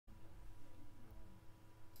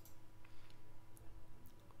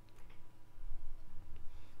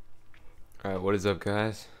Alright, what is up,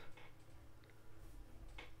 guys?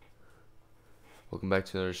 Welcome back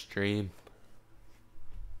to another stream.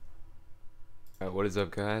 Alright, what is up,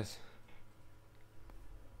 guys?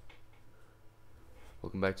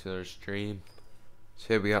 Welcome back to another stream.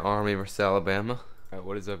 Today we got Army versus Alabama. Alright,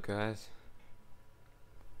 what is up, guys?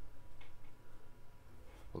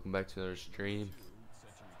 Welcome back to another stream.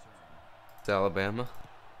 It's Alabama.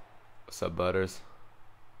 What's up, Butters?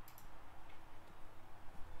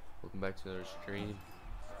 Welcome back to another stream.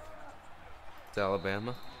 It's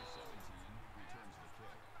Alabama.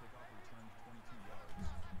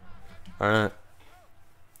 Alright.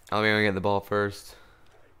 Alabama getting the ball first.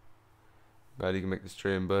 Glad you can make the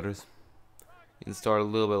stream, Butters. You can start a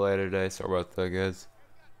little bit later today. Sorry about that, guys.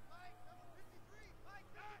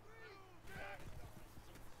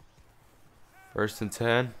 First and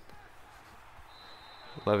 10.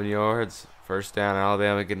 11 yards. First down.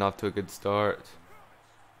 Alabama getting off to a good start.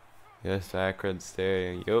 Yes, Akron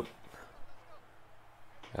Stadium. Yup.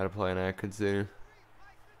 Gotta play in Akron soon.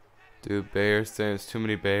 Dude, Bears. There's too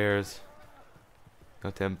many Bears.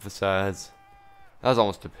 Got to emphasize. That was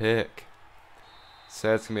almost a pick.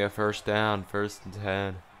 So it's gonna be a first down. First and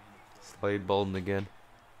 10. Slade Bolden again.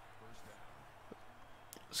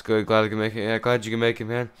 It's good. Glad you can make it. Yeah, glad you can make it,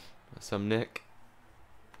 man. What's up, Nick?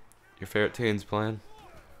 Your favorite team's playing.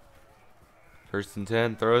 First and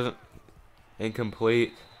 10. Throws it.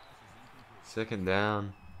 Incomplete. Second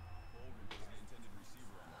down.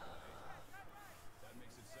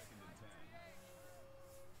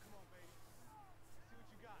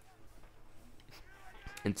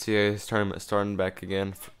 NCAA tournament starting back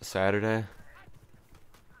again Saturday.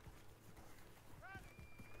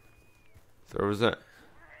 Throws it.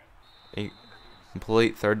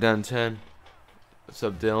 Complete. Third down 10. What's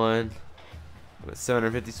up, Dylan? I'm at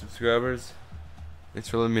 750 subscribers. Thanks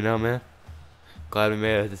for letting me know, man. Glad we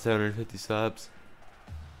made it to 750 subs.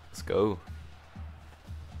 Let's go.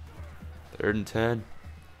 Third and 10.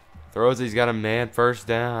 Throws it. He's got a man. First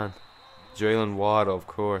down. Jalen Waddle, of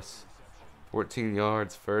course. 14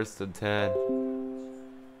 yards. First and 10.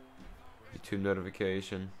 YouTube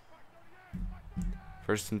notification.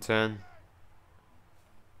 First and 10.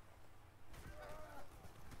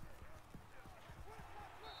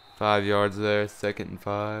 Five yards there. Second and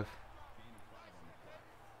 5.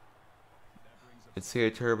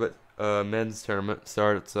 NCAA tournament, men's tournament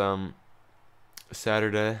starts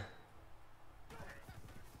Saturday.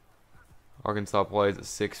 Arkansas plays at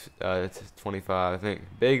 6:25. I think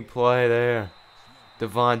big play there.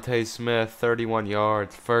 Devontae Smith, 31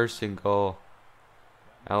 yards, first and goal.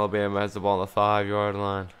 Alabama has the ball on the 5-yard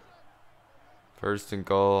line. First and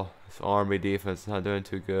goal. This Army defense is not doing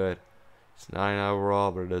too good. It's 9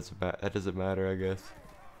 overall, but that doesn't matter, I guess.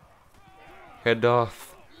 Head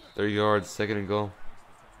off. 30 yards, second and goal.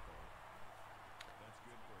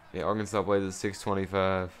 Yeah, Arkansas plays at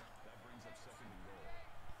 6:25.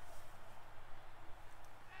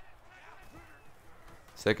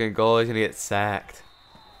 Second goal, he's gonna get sacked.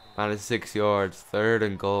 Minus 6 yards, third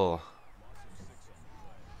and goal.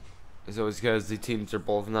 It's always because the teams are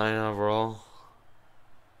both 9 overall.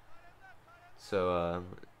 So,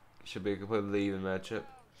 should be a completely even matchup.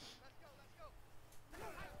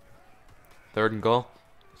 Third and goal.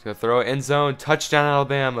 He's going to throw it end zone. Touchdown,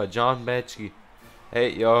 Alabama. John Mechie.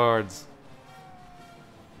 8 yards.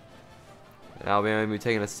 And Alabama will be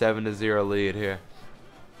taking a 7-0 lead here.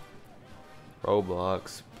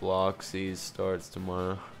 Roblox. Bloxies starts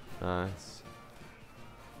tomorrow. Nice.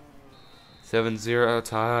 7-0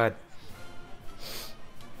 tied.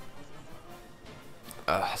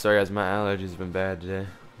 Sorry, guys. My allergies have been bad today.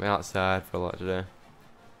 Been outside for a lot today.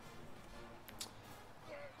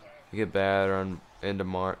 You get bad around end of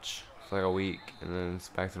March. It's like a week, and then it's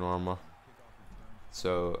back to normal.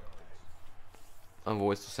 So my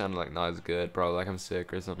voice sounded like not as good. Probably like I'm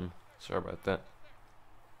sick or something. Sorry about that.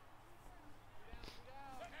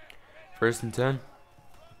 First and 10.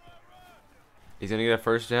 He's gonna get a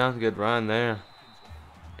first down. Good run there.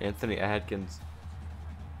 Anthony Adkins.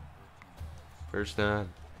 First down.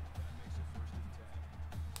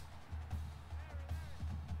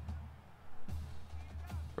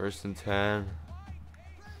 First and 10.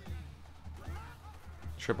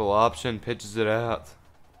 Triple option, pitches it out.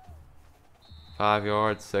 5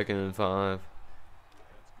 yards, second and 5.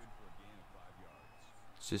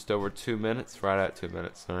 It's just over 2 minutes, right at 2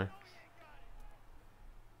 minutes, sorry.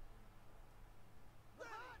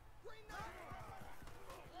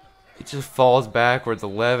 He just falls backwards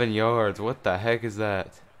 11 yards. What the heck is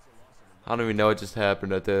that? I don't even know what just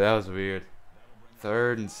happened out there. That was weird.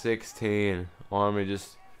 Third and 16. Army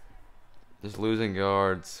just losing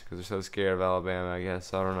yards because they're so scared of Alabama, I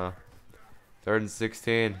guess. I don't know. 3rd and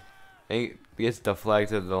 16. He gets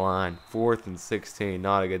deflected to the line. 4th and 16.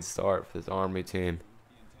 Not a good start for this Army team.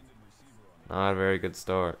 Not a very good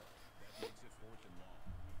start.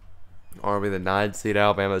 Army the 9 seed,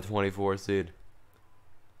 Alabama the 24 seed.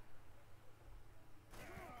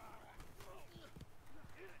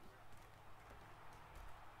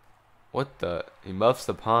 What the? He muffs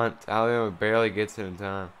the punt. Alabama barely gets it in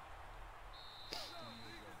time.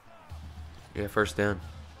 Yeah, first down.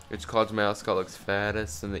 Which college mascot looks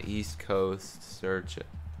fattest in the East Coast? Search it.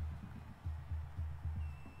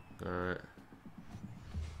 Alright.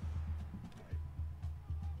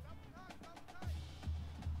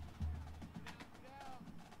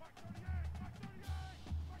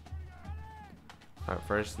 Alright,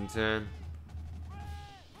 1st and 10.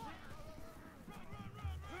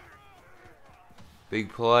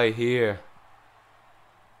 Big play here.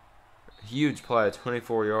 Huge play,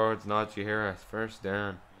 24 yards, Najee Harris, 1st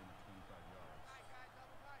down.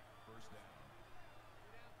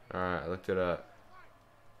 Alright, I looked it up.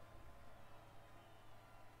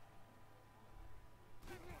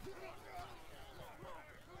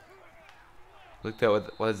 Looked at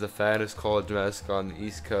what is the fattest college mascot on the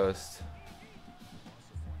East Coast.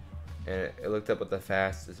 And it looked up what the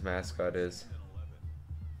fastest mascot is.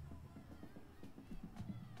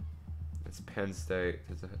 It's Penn State.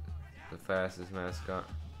 It's the fastest mascot.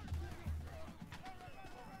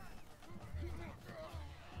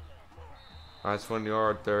 Nice 1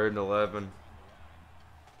 yard, 3rd and 11.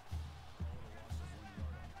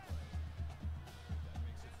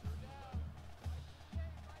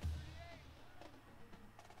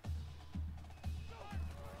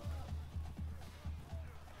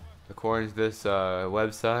 According to this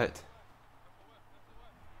website,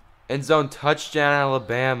 end zone touchdown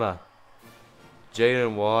Alabama.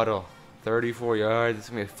 Jaden Waddle, 34 yards. It's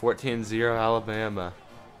going to be 14-0 Alabama.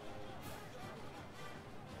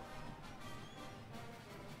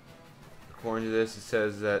 According to this, it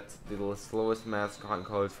says that the slowest mascot in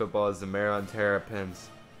college football is the Maryland Terrapins.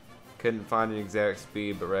 Couldn't find an exact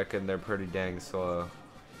speed, but reckon they're pretty dang slow.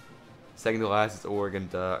 Second to last is Oregon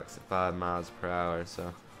Ducks at 5 miles per hour,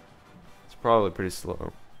 so it's probably pretty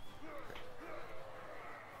slow.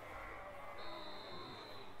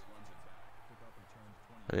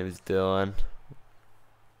 My name is Dylan.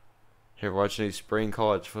 Here watching any spring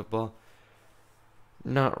college football?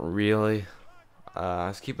 Not really. I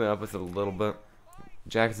was keeping up with it a little bit.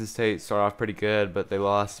 Jackson State started off pretty good, but they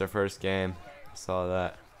lost their first game. I saw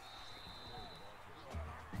that.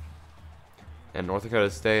 And North Dakota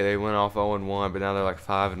State, they went off 0-1, but now they're like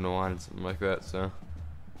 5-1, something like that. So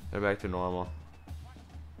they're back to normal.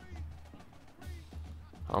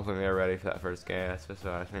 I don't think they're ready for that first game. That's just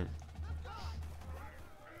what I think.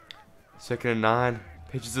 2nd and 9.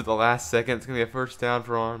 Pitches at the last second. It's gonna be a 1st down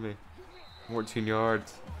for Army. 14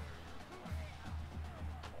 yards.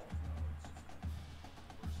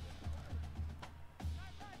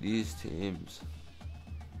 These teams: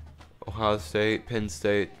 Ohio State, Penn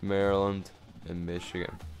State, Maryland, and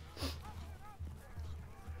Michigan.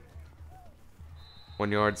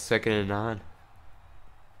 1 yard, 2nd and 9.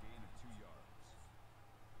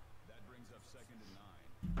 That brings up 2nd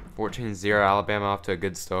and 9. 14-0 Alabama, off to a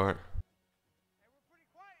good start.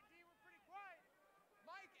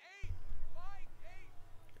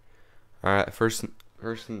 Alright, first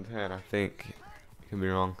and 10, I think. Could be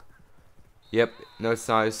wrong. Yep, no, it's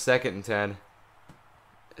not. It's 2nd and 10.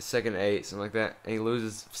 2nd and 8, something like that. And he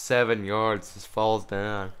loses 7 yards, just falls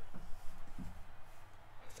down.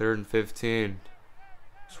 3rd and 15.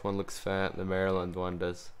 This one looks fat, the Maryland one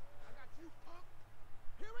does.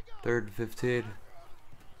 3rd and 15.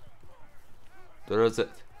 Throws it.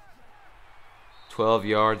 12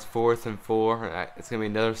 yards, 4th and 4. It's going to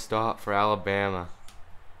be another stop for Alabama.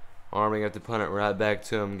 Army got to punt it right back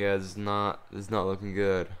to him, guys. It's not looking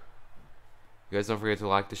good. You guys don't forget to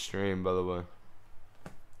like the stream, by the way.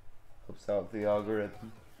 Helps out the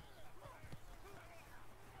algorithm.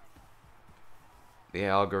 The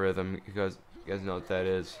algorithm, you guys know what that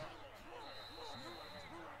is.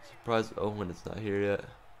 Surprised Owen is not here yet.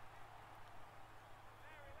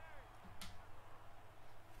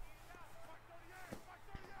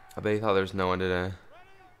 I bet he thought there was no one today.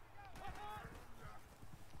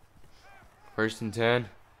 1st and 10.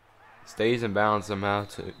 Stays in bounds somehow.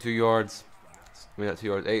 2 yards. I mean, not 2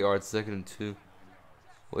 yards. 8 yards. 2nd and 2.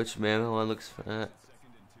 Which man? The one looks fat.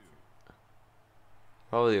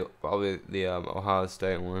 Probably the Ohio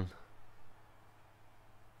State one.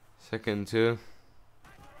 2nd and 2.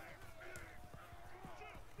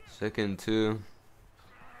 2nd and 2.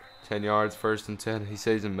 10 yards. 1st and 10. He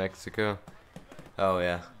says he's in Mexico. Oh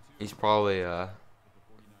yeah. He's probably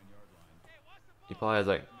He probably has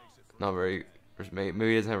like not very. Maybe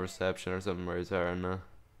he doesn't have reception or something where he's at right now.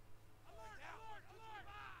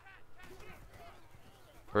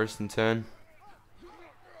 1st and 10.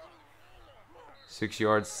 6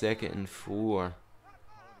 yards, 2nd and 4.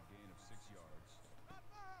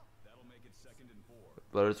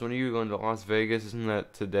 But it's when you going to Las Vegas, isn't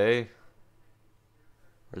that today?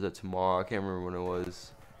 Or is that tomorrow? I can't remember when it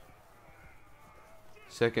was.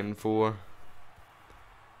 2nd and 4.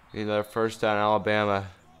 You know, first down Alabama.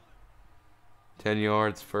 10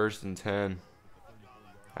 yards, 1st and 10.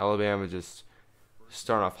 Alabama just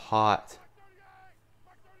starting off hot.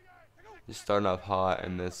 Just starting off hot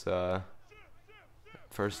in this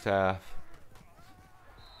first half.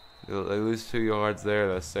 They lose 2 yards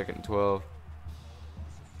there. That's 2nd and 12.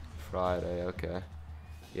 Friday, okay.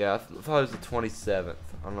 Yeah, I thought it was the 27th.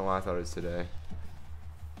 I don't know why I thought it was today.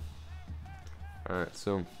 Alright,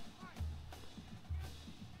 so.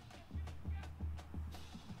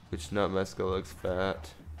 Which nut Mascot looks fat?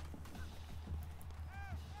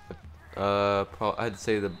 I'd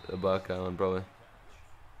say the Buckeye one, probably.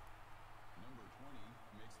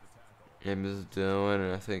 James is doing,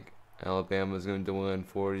 and I think Alabama's going to win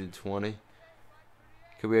 40-20.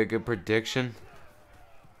 Could be a good prediction.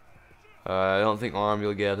 I don't think Army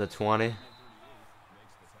will get up to 20.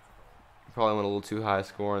 Probably went a little too high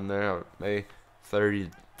scoring there. Maybe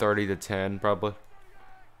 30-10, probably.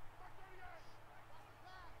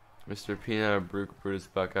 Mr. Peanut or Brutus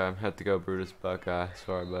Buckeye? I have to go Brutus Buckeye.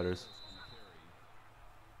 Sorry, Butters.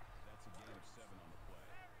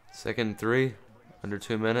 2nd and 3. Under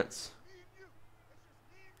 2 minutes.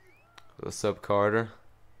 What's up, Carter?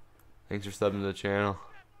 Thanks for subbing to the channel.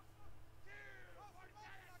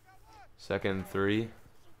 2nd and 3.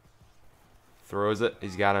 Throws it.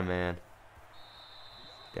 He's got a man.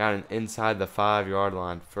 Down inside the 5-yard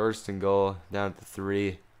line. 1st and goal. Down at the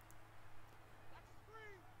 3.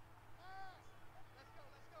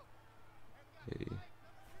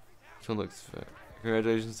 This one looks fair.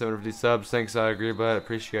 Congratulations, 750 subs. Thanks, I agree, but I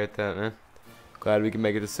appreciate that, man. Glad we can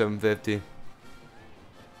make it to 750.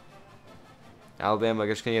 Alabama, I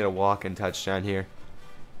guess, gonna get a walk-in touchdown here.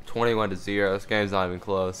 21-0. This game's not even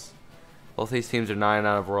close. Both these teams are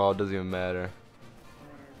 9-9 overall. It doesn't even matter.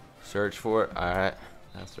 Search for it. All right,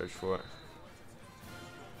 I'll search for it.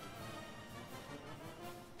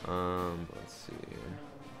 Let's see here.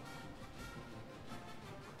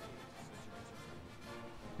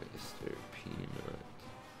 Mr. Peanut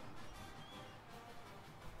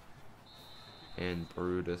and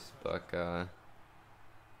Brutus Buckeye.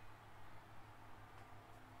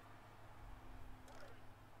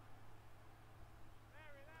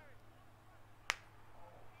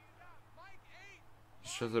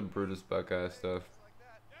 Shows the Brutus Buckeye stuff.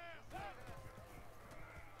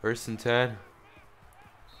 1st and 10.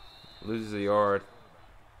 Loses a yard.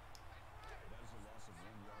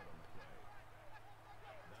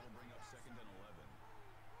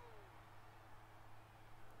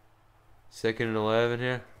 Second and 11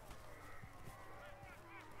 here.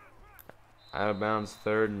 Out of bounds,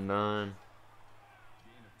 3rd and 9.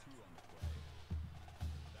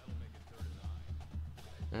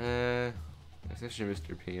 It's actually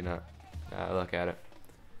Mr. Peanut. Look at it.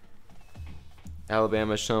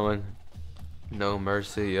 Alabama showing no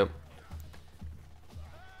mercy. Yep.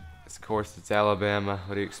 Of course, it's Alabama.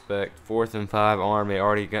 What do you expect? 4th and 5. Army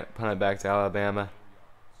already got punted back to Alabama.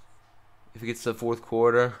 If it gets to the 4th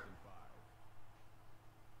quarter.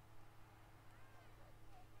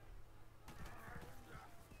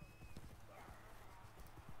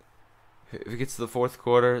 If it gets to the 4th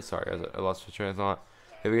quarter, sorry guys, I lost my train of thought.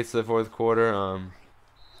 If it gets to the 4th quarter, and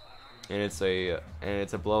it's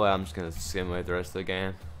a blowout, I'm just gonna simulate the rest of the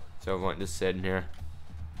game. So I'm just sitting here.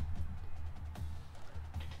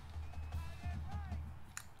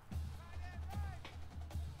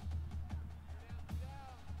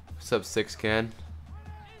 What's up, 6 Ken?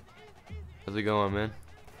 How's it going, man?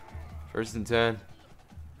 1st and 10.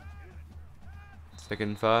 2nd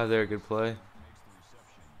and 5 there, good play.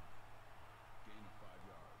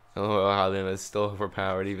 Oh, Alabama is still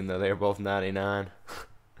overpowered, even though they're both 99.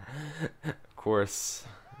 Of course,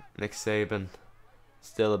 Nick Saban,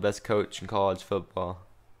 still the best coach in college football.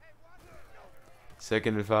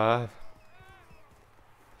 2nd and 5.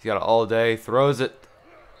 He's got it all day. Throws it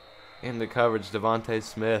in the coverage. Devontae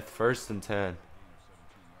Smith. 1st and 10.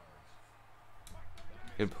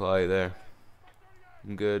 Good play there.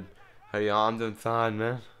 I'm good. How you? I'm doing fine,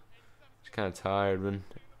 man. Just kind of tired, man.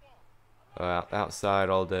 Outside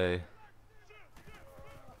all day.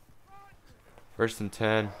 1st and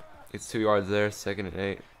 10. It's 2 yards there. 2nd and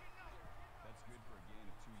 8.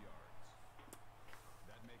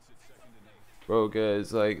 Bro,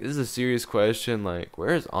 guys, like, this is a serious question. Like,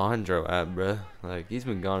 where's Andro at, bruh? Like, he's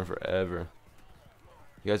been gone forever.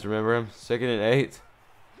 You guys remember him? 2nd and 8.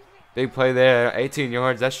 Big play there. 18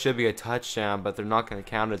 yards. That should be a touchdown, but they're not going to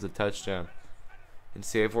count it as a touchdown.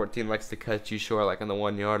 NCAA 14 likes to cut you short, like on the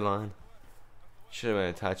 1 yard line. Should have been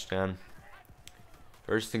a touchdown.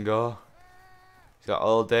 1st and goal. He's got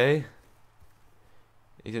all day.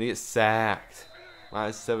 He's going to get sacked.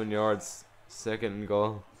 -7 yards. 2nd and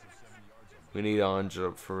goal. We need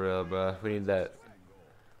Andro for real, bro. We need that.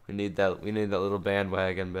 We need that little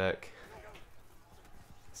bandwagon back.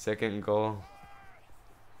 2nd and goal.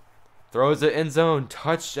 Throws it end zone.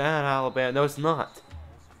 Touchdown, Alabama. No, it's not.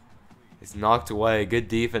 It's knocked away. Good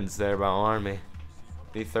defense there by Army.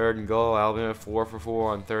 Need 3rd and goal. Alabama 4 for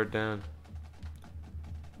 4 on 3rd down.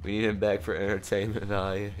 We need him back for entertainment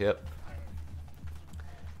value. Yep.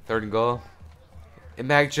 3rd and goal. And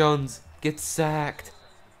Mac Jones gets sacked.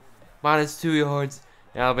 -2 yards.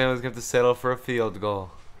 Alabama's going to have to settle for a field goal.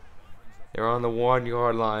 They were on the 1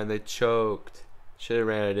 yard line. They choked. Should have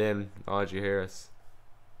ran it in. Najee Harris.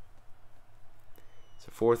 So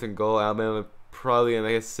 4th and goal. Alabama probably going to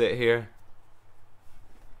make us sit here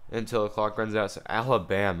until the clock runs out. So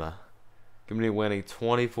Alabama going to be winning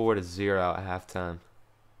 24-0 at halftime.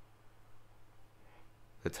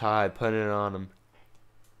 The Tide putting it on them.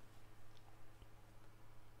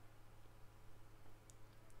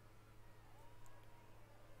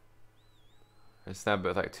 Snap it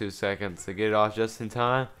with like 2 seconds to get it off just in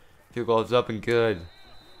time. Field goal's up and good.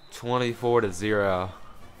 24-0.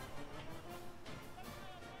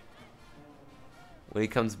 When he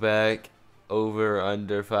comes back, over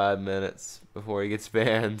under 5 minutes before he gets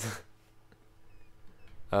banned.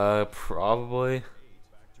 Probably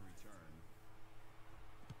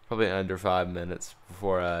under 5 minutes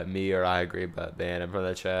before me or I agree about banning him from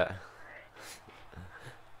the chat.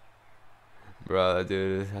 Bro,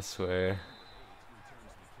 dude, I swear.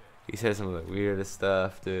 He said some of the weirdest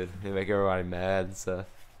stuff, dude. He make everybody mad and stuff.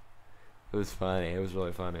 It was funny. It was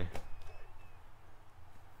really funny.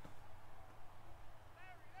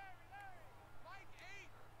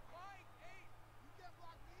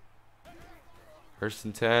 First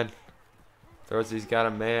and 10. Throws, he's got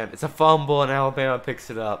a man. It's a fumble and Alabama picks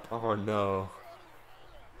it up. Oh no.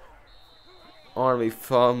 Army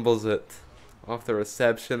fumbles it off the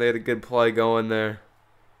reception. They had a good play going there.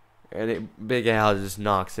 And Big Al just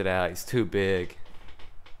knocks it out. He's too big.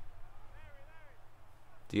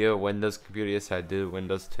 Do you have a Windows computer? Yes, I do.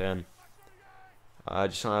 Windows 10. I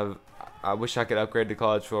just don't have. I wish I could upgrade to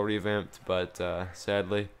College 4 revamped, but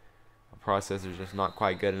sadly, my processor's just not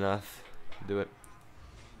quite good enough to do it.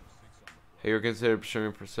 Hey, you're considered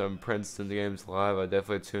streaming for some Princeton games live. I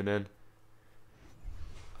definitely tune in.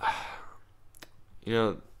 You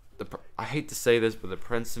know, I hate to say this, but the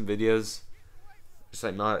Princeton videos just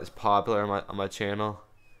like not as popular on my channel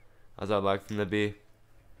as I'd like them to be.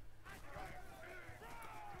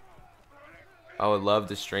 I would love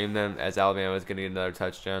to stream them as Alabama is gonna get another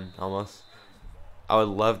touchdown almost. I would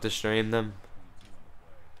love to stream them.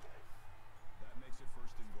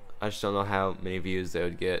 I just don't know how many views they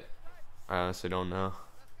would get. I honestly don't know.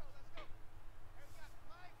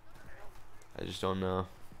 I just don't know.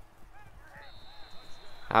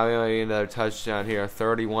 Alabama getting another touchdown here,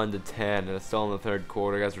 31-10, and it's still in the 3rd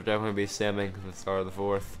quarter. Guys, we're definitely gonna be simming at the start of the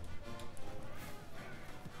 4th.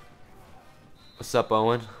 What's up,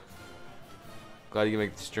 Owen? Glad you can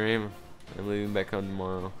make the stream. I'm leaving back home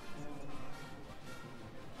tomorrow.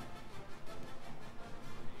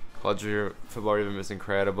 College football revamp is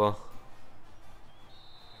incredible.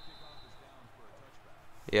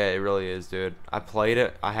 Yeah, it really is, dude. I played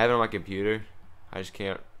it. I have it on my computer. I just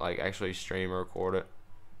can't like actually stream or record it.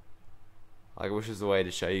 Like, I wish there was a way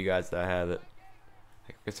to show you guys that I have it.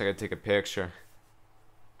 I guess I could take a picture.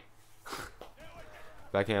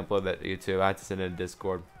 But I can't upload that to YouTube. I have to send it to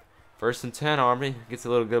Discord. 1st and 10, Army gets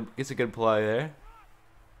a good play there.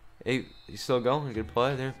 Hey, he's still going. Good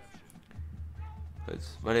play there.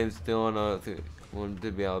 My name's Dylan. Wanted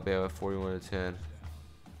to be Alabama 41-10.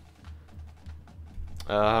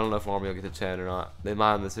 I don't know if Army will get to 10 or not. They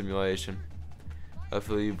might in the simulation.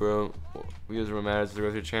 Hopefully, bro. Views are what matters to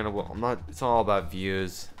your channel. Well, I'm not. It's all about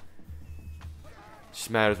views. It just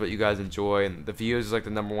matters what you guys enjoy, and the views is like the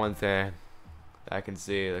 #1 thing I can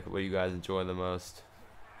see. Like what you guys enjoy the most.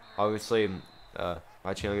 Obviously,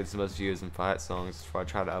 my channel gets the most views in fight songs, so I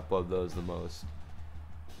try to upload those the most.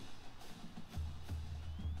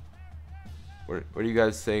 What do you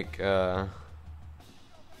guys think? What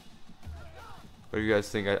do you guys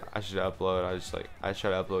think I should upload? I try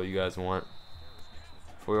to upload what you guys want.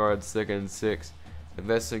 4 yards, 2nd and 6.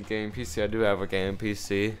 Invest in game PC. I do have a game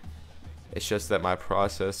PC. It's just that my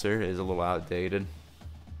processor is a little outdated.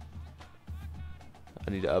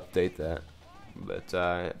 I need to update that, but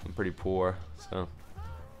I'm pretty poor, so.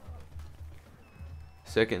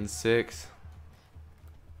 2nd and 6.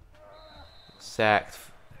 Sacked.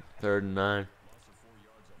 3rd and 9.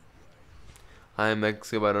 I am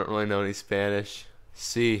Mexico, but I don't really know any Spanish.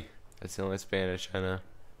 C. That's the only Spanish I know.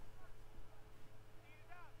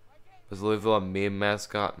 Was Louisville a meme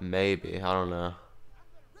mascot? Maybe. I don't know.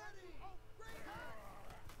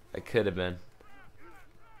 It could have been.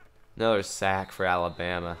 Another sack for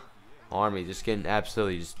Alabama. Army just getting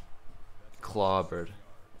absolutely just clobbered.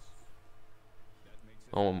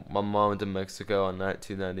 Oh, my mom went to Mexico in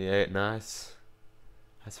 1998. Nice.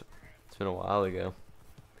 It's been a while ago.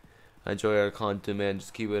 I enjoy our content, man.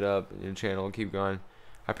 Just keep it up. Your channel will keep going.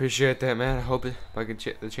 I appreciate that, man. I hope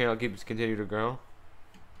the channel keeps continue to grow,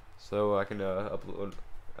 so I can upload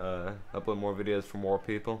more videos for more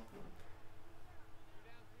people.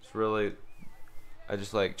 It's really, I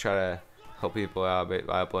just like try to help people out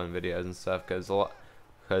by uploading videos and stuff, because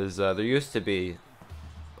there used to be,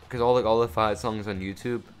 because all the fight songs on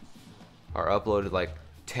YouTube are uploaded like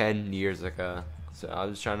 10 years ago. So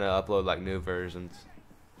I'm just trying to upload like new versions.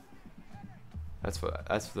 That's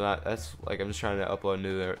like I'm just trying to upload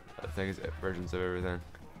new versions of everything.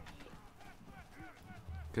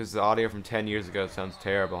 Because the audio from 10 years ago sounds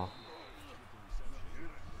terrible.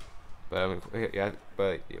 But I mean, yeah,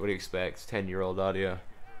 but what do you expect? It's 10-year-old audio.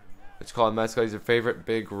 It's called Mascot. He's your favorite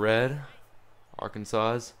Big Red,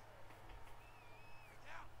 Arkansas.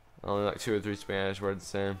 Only like 2 or 3 Spanish words the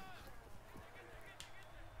same.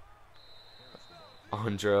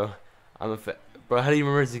 Andro. Bro, how do you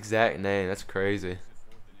remember his exact name? That's crazy.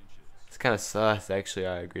 It's kind of sus, actually,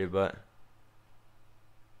 I agree, but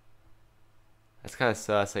that's kind of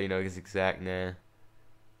sus how you know his exact name.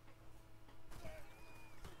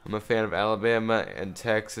 I'm a fan of Alabama and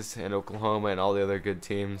Texas and Oklahoma and all the other good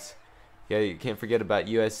teams. Yeah, you can't forget about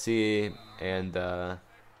USC and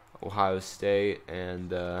Ohio State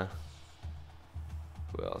and who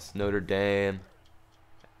else? Notre Dame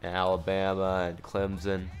and Alabama and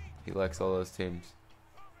Clemson. He likes all those teams.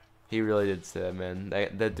 He really did say that, man.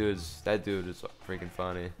 That dude is freaking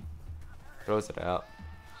funny. Throws it out.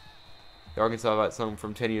 The Arkansas fight song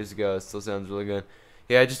from 10 years ago still sounds really good.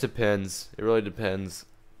 Yeah, it just depends. It really depends.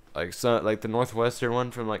 Like the Northwestern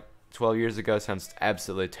one from like 12 years ago sounds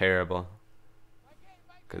absolutely terrible.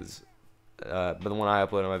 But the one I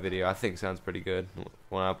upload on my video, I think sounds pretty good.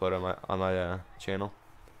 When I upload on my channel.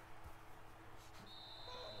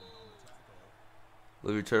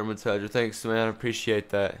 Love your tournament, Hedger. Thanks, man. I appreciate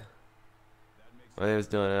that. My name is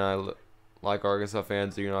Dylan, and I like Arkansas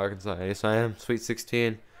fans. Are you in Arkansas? Yes, I am. Sweet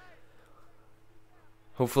 16.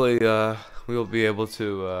 Hopefully, we will be able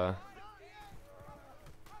to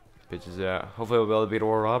pitches out. Hopefully, we'll be able to beat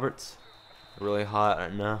Oral Roberts. They're really hot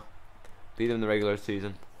right now. Beat them in the regular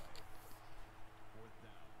season.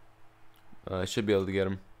 I should be able to get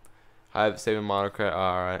them. I have saving monocrat.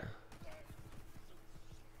 All right.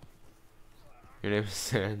 Your name is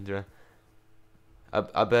Sandra.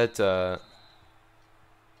 I bet it was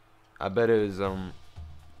I bet he's on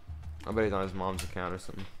his mom's account or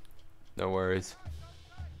something. No worries.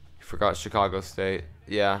 He forgot Chicago State.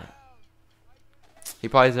 Yeah. He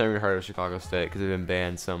probably hasn't even heard of Chicago State because they've been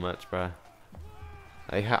banned so much, bro.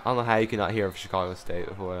 I don't know how you cannot hear of Chicago State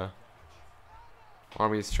before.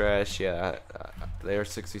 Army's trash. Yeah, they're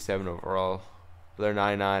 67 overall. They're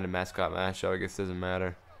 99 in Mascot Mashup. I guess it doesn't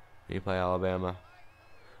matter. You play Alabama.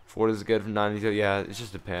 Florida's good from 92. Yeah, it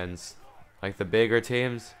just depends. Like the bigger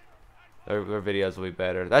teams, their videos will be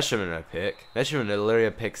better. That should have been a pick. That should have been literally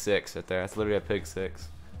a pick 6 right there. That's literally a pick 6.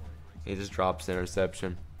 He just drops the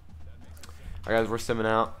interception. Alright, guys, we're simming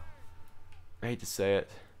out. I hate to say it.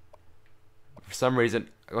 For some reason,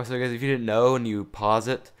 so guys, if you didn't know and you pause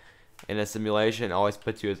it in a simulation, it always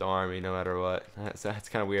puts you as Army no matter what. That's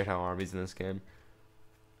kind of weird how Army's in this game.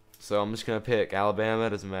 So I'm just gonna pick Alabama.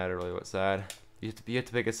 Doesn't matter really what side. You have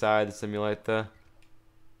to pick a side to simulate the.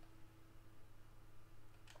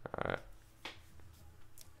 All right.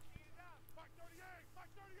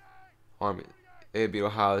 Army. It'd be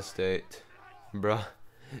Ohio State, bruh.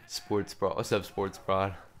 Sports Broad. What's up, Sports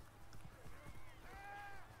Broad?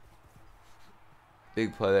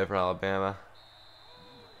 Big play there for Alabama.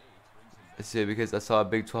 Let's see, because I saw a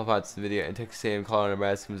Big 12 Hot's video in Texas A&M, Colorado,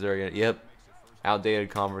 Nebraska, Missouri. Yep. Outdated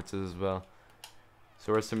conferences as well.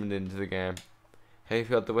 So we're swimming into the game. Hey, you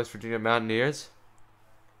feel like the West Virginia Mountaineers?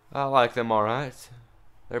 I like them alright.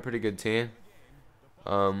 They're a pretty good team.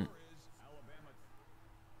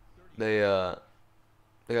 They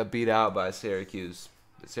got beat out by Syracuse.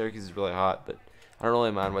 Syracuse is really hot, but I don't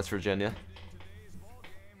really mind West Virginia.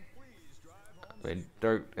 I mean,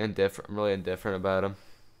 they're indifferent. I'm really indifferent about them.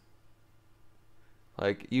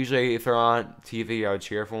 Like, usually if they're on TV, I would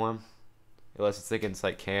cheer for them. Unless it's against,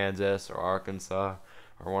 like, Kansas or Arkansas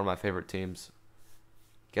or one of my favorite teams.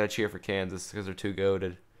 Gotta cheer for Kansas because they're too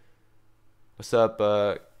goated. What's up,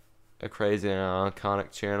 a crazy and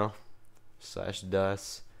iconic channel /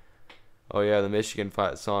 Dust. Oh yeah, the Michigan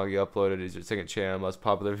fight song you uploaded is your second channel, most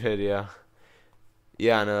popular video.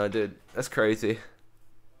 Yeah, I know, dude. That's crazy.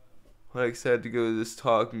 Like I said, to go to this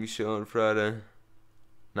talking show on Friday.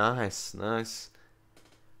 Nice, nice.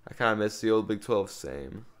 I kind of miss the old Big 12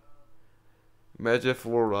 same. Imagine if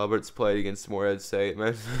Will Roberts played against Morehead State.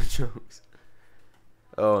 Imagine the jokes.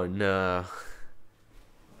 Oh no.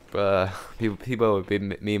 Bruh, people would be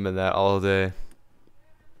memeing that all day.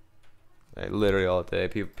 Like, literally all day.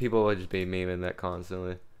 People would just be memeing that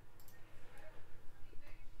constantly.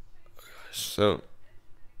 So,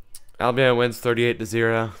 Alabama wins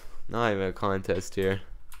 38-0. Not even a contest here.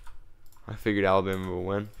 I figured Alabama would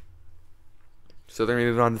win. So they're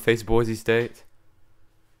moving on to face Boise State.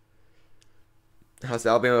 How's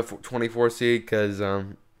Alabama 24 seed? Because I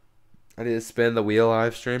did a spin the wheel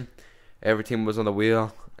live stream. Every team was on the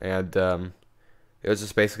wheel, and it was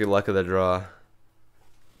just basically luck of the draw.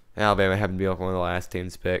 Alabama happened to be one of the last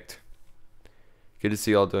teams picked. Good to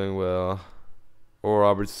see y'all doing well. Or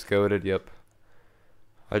Roberts is goated, yep.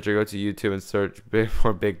 I should go to YouTube and search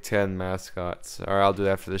for Big Ten mascots. Alright, I'll do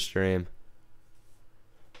that after the stream.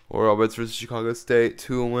 Or Roberts versus Chicago State,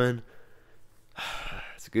 2-win.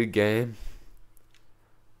 It's a good game.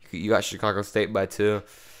 You got Chicago State by 2.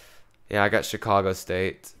 Yeah, I got Chicago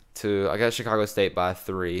State 2. I got Chicago State by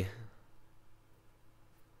 3.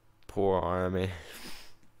 Poor Army.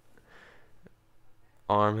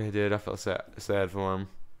 Army, dude. I felt sad for him.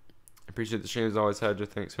 Appreciate the streams. Always had your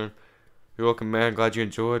thanks, man. You're welcome, man. Glad you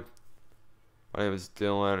enjoyed. My name is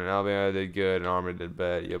Dylan, and Alabama did good, and Army did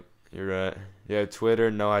bad. Yep, you're right. You have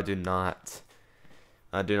Twitter? No, I do not.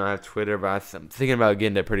 I do not have Twitter, but I'm thinking about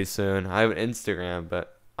getting it pretty soon. I have an Instagram,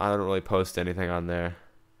 but I don't really post anything on there.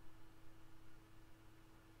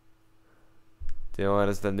 Dylan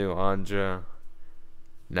is the new Andra.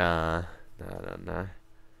 Nah.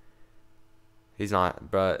 He's not,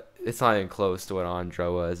 but it's not even close to what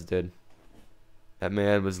Andra was, dude. That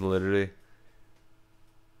man was literally...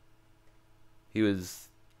 I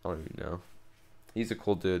don't even know. He's a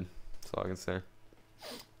cool dude. That's all I can say.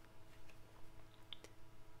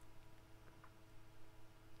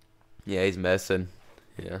 Yeah, he's messing.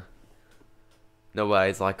 Yeah.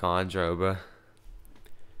 Nobody's like Andra, bro.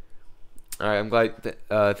 Alright, I'm glad.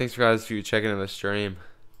 Thanks guys for checking in the stream.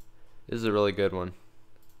 This is a really good one.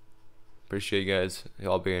 Appreciate you guys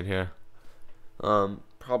all being here.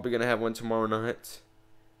 Probably gonna have one tomorrow night.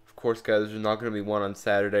 Of course, guys, there's not gonna be one on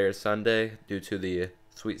Saturday or Sunday due to the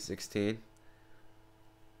Sweet 16.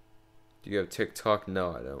 Do you have TikTok?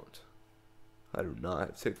 No, I don't. I do not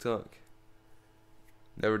have TikTok.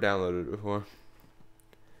 Never downloaded it before.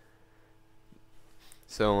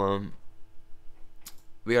 So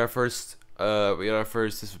we got our first.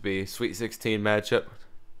 This would be Sweet 16 matchup.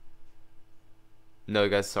 No,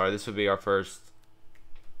 guys, sorry. This would be our first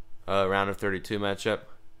round of 32 matchup.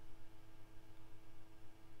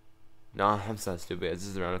 No, I'm so stupid. This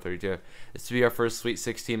is the round of 32. This would be our first Sweet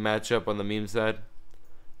 16 matchup on the meme side.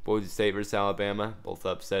 Boise State versus Alabama, both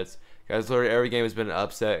upsets. Guys, literally every game has been an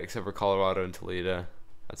upset except for Colorado and Toledo.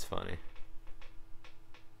 That's funny.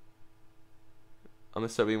 I'm gonna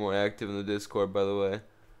start being more active in the Discord, by the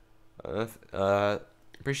way.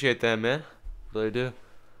 Appreciate that, man. Really do.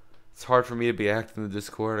 It's hard for me to be active in the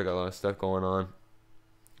Discord. I got a lot of stuff going on.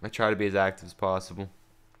 I try to be as active as possible.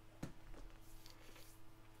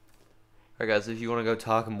 Alright, guys, if you want to go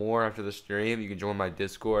talk more after the stream, you can join my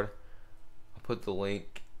Discord. I'll put the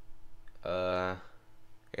link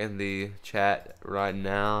in the chat right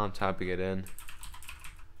now. I'm typing it in.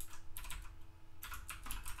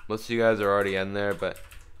 Most of you guys are already in there, but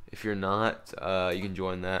if you're not, you can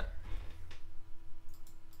join that.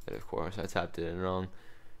 And of course, I typed it in wrong.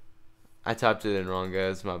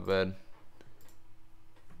 Guys. My bad.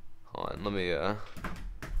 Hold on, let me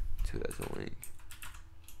do that as a link.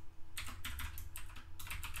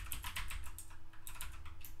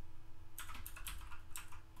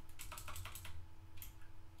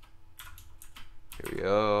 Here we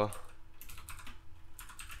go.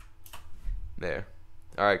 There.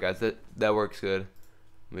 Alright, guys, that works good.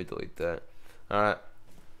 Let me delete that. Alright.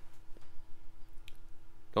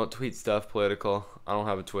 Don't tweet stuff political. I don't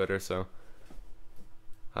have a Twitter, so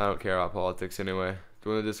I don't care about politics anyway.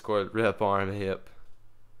 Join the Discord, rip arm, hip.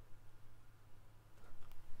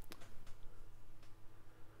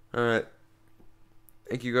 Alright.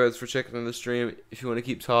 Thank you guys for checking on the stream. If you want to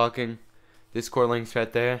keep talking, Discord link's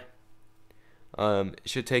right there. It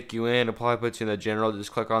should take you in. It'll probably put you in the general.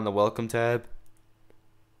 Just click on the welcome tab.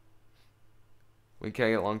 We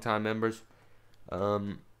can't get long time members. I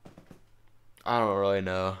don't really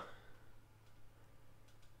know.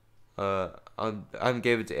 I haven't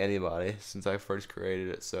gave it to anybody since I first created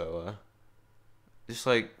it, so just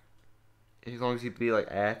like as long as you be like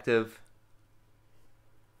active,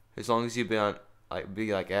 as long as you be on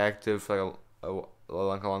be active for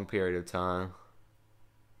like a long period of time,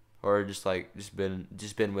 or just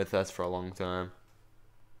been with us for a long time.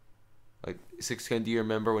 Like 6K, do you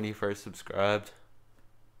remember when you first subscribed?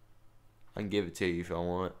 I can give it to you if I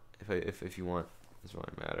want. If you want, it doesn't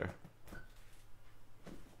really matter.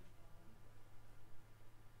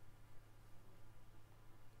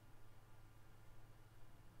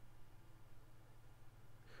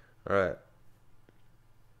 Alright.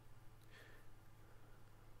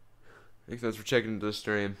 Thanks guys for checking the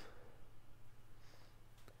stream.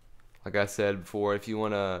 Like I said before, if you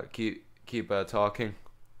wanna keep talking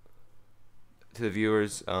to the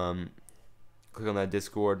viewers, click on that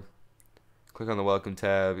Discord. Click on the welcome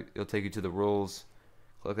tab. It'll take you to the rules.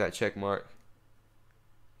 Click that check mark.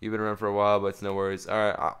 You've been around for a while, but it's no worries.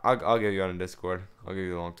 Alright, I'll give you on a Discord. I'll give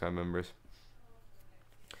you the long time members.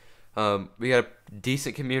 We got a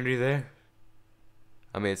decent community there.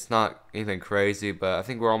 I mean, it's not anything crazy, but I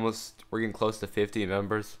think we're getting close to 50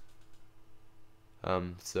 members.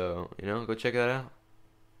 So, you know, go check that out.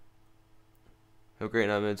 Have a great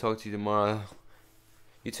night, man. Talk to you tomorrow.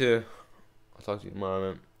 You too. I'll talk to you tomorrow,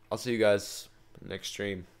 man. I'll see you guys next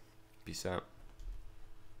stream. Peace out.